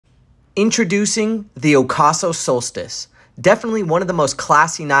Introducing the Ocaso Solstice. Definitely one of the most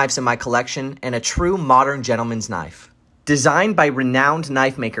classy knives in my collection and a true modern gentleman's knife. Designed by renowned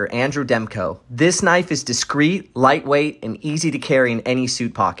knife maker Andrew Demko, this knife is discreet, lightweight, and easy to carry in any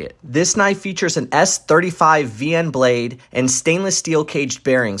suit pocket. This knife features an S35 VN blade and stainless steel caged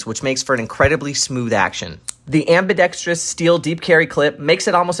bearings, which makes for an incredibly smooth action. The ambidextrous steel deep carry clip makes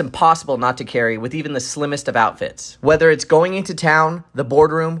it almost impossible not to carry with even the slimmest of outfits. Whether it's going into town, the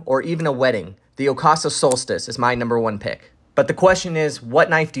boardroom, or even a wedding, the Ocaso Solstice is my #1 pick. But the question is, what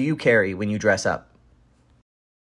knife do you carry when you dress up?